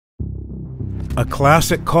A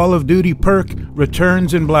classic Call of Duty perk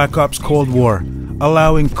returns in Black Ops Cold War,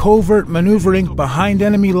 allowing covert maneuvering behind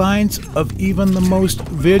enemy lines of even the most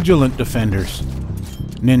vigilant defenders.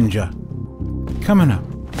 Ninja. Coming up.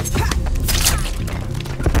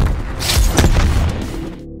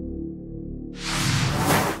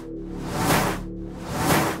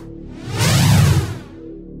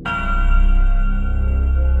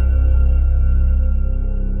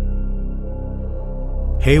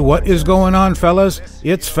 Hey, what is going on, fellas?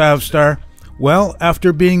 It's Favstar. Well,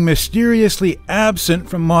 after being mysteriously absent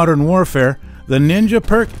from Modern Warfare, the Ninja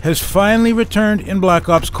Perk has finally returned in Black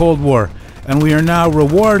Ops Cold War, and we are now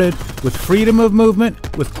rewarded with freedom of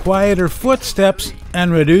movement, with quieter footsteps,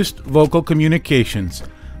 and reduced vocal communications.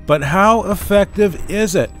 But how effective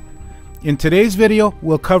is it? In today's video,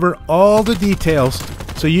 we'll cover all the details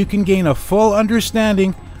so you can gain a full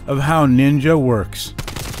understanding of how Ninja works.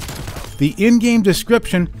 The in-game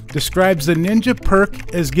description describes the Ninja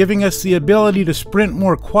Perk as giving us the ability to sprint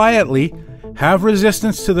more quietly, have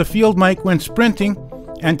resistance to the field mic when sprinting,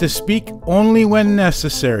 and to speak only when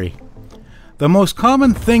necessary. The most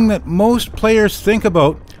common thing that most players think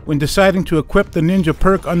about when deciding to equip the Ninja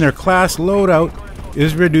Perk on their class loadout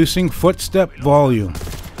is reducing footstep volume.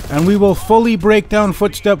 And we will fully break down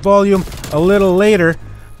footstep volume a little later,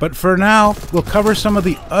 but for now, we'll cover some of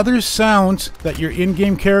the other sounds that your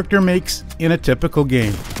in-game character makes in a typical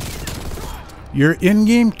game. Your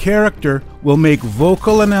in-game character will make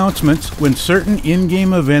vocal announcements when certain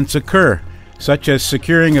in-game events occur, such as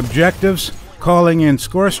securing objectives, calling in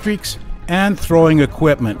score streaks, and throwing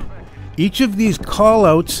equipment. Each of these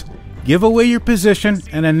call-outs give away your position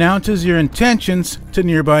and announces your intentions to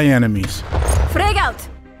nearby enemies. Frag out!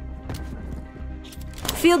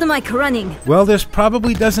 Field mic running. Well, this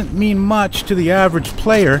probably doesn't mean much to the average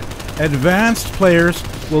player. Advanced players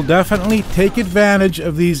will definitely take advantage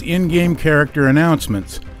of these in-game character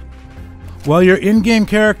announcements. While your in-game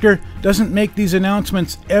character doesn't make these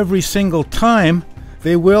announcements every single time,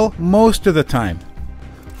 they will most of the time.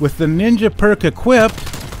 With the Ninja Perk equipped,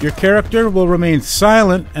 your character will remain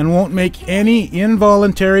silent and won't make any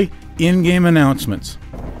involuntary in-game announcements.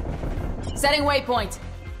 Setting waypoint.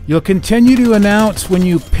 You'll continue to announce when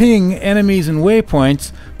you ping enemies and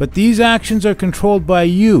waypoints, but these actions are controlled by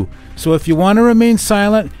you, so if you want to remain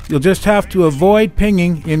silent, you'll just have to avoid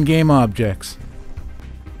pinging in-game objects.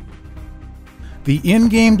 The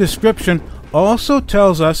in-game description also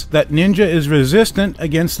tells us that Ninja is resistant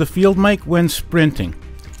against the field mic when sprinting.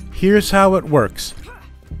 Here's how it works.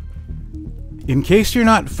 In case you're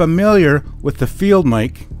not familiar with the field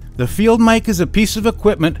mic is a piece of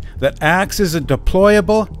equipment that acts as a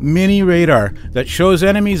deployable mini radar that shows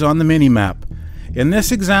enemies on the minimap. In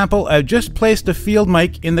this example, I've just placed a field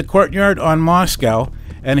mic in the courtyard on Moscow,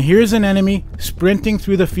 and here's an enemy sprinting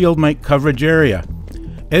through the field mic coverage area.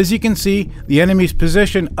 As you can see, the enemy's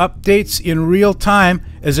position updates in real time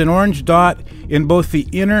as an orange dot in both the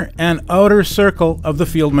inner and outer circle of the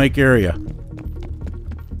field mic area.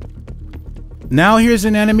 Now here's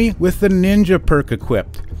an enemy with the Ninja Perk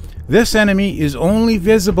equipped. This enemy is only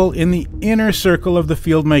visible in the inner circle of the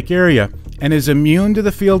field mic area and is immune to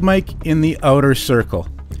the field mic in the outer circle.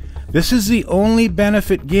 This is the only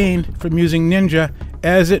benefit gained from using Ninja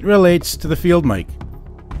as it relates to the field mic.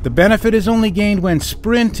 The benefit is only gained when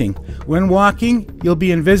sprinting. When walking, you'll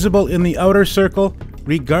be invisible in the outer circle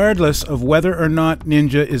regardless of whether or not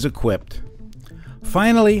Ninja is equipped.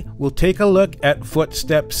 Finally, we'll take a look at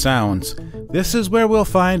footstep sounds. This is where we'll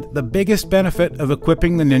find the biggest benefit of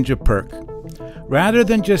equipping the Ninja Perk. Rather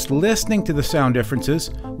than just listening to the sound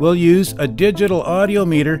differences, we'll use a digital audio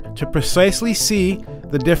meter to precisely see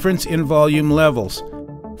the difference in volume levels.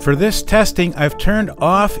 For this testing, I've turned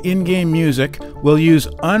off in-game music. We'll use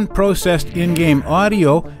unprocessed in-game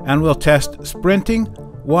audio, and we'll test sprinting,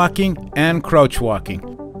 walking, and crouch walking.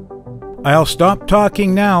 I'll stop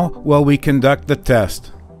talking now while we conduct the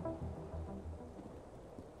test.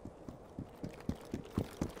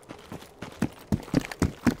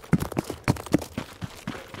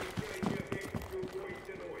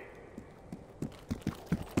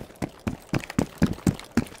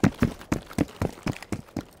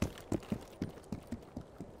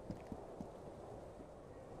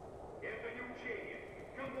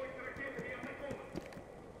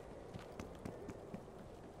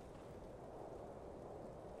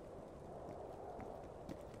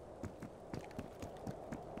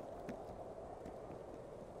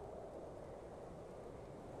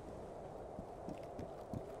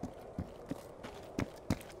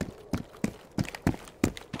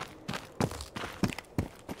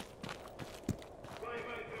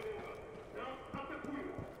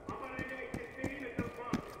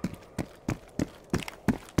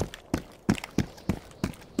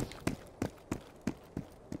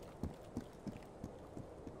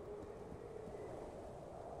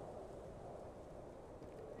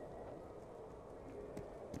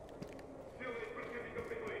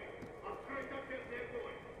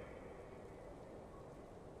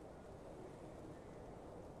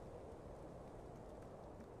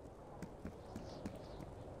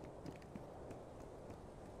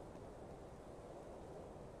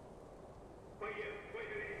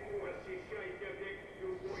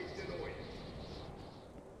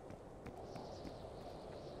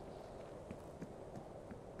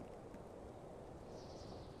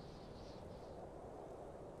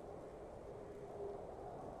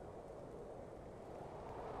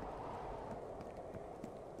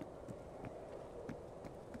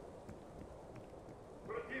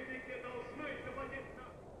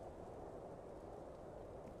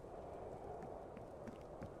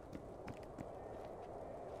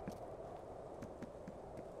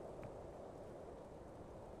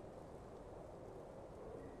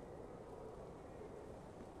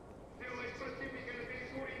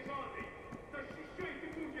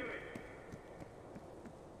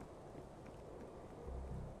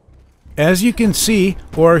 As you can see,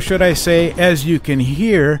 or should I say as you can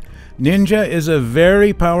hear, Ninja is a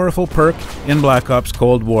very powerful perk in Black Ops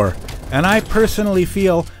Cold War, and I personally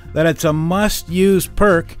feel that it's a must-use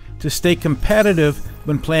perk to stay competitive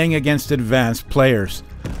when playing against advanced players.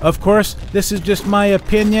 Of course, this is just my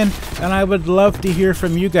opinion, and I would love to hear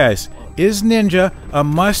from you guys. Is Ninja a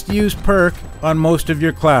must-use perk on most of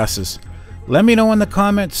your classes? Let me know in the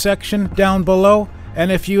comments section down below,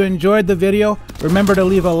 and if you enjoyed the video, remember to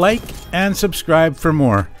leave a like and subscribe for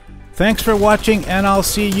more. Thanks for watching, and I'll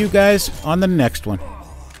see you guys on the next one.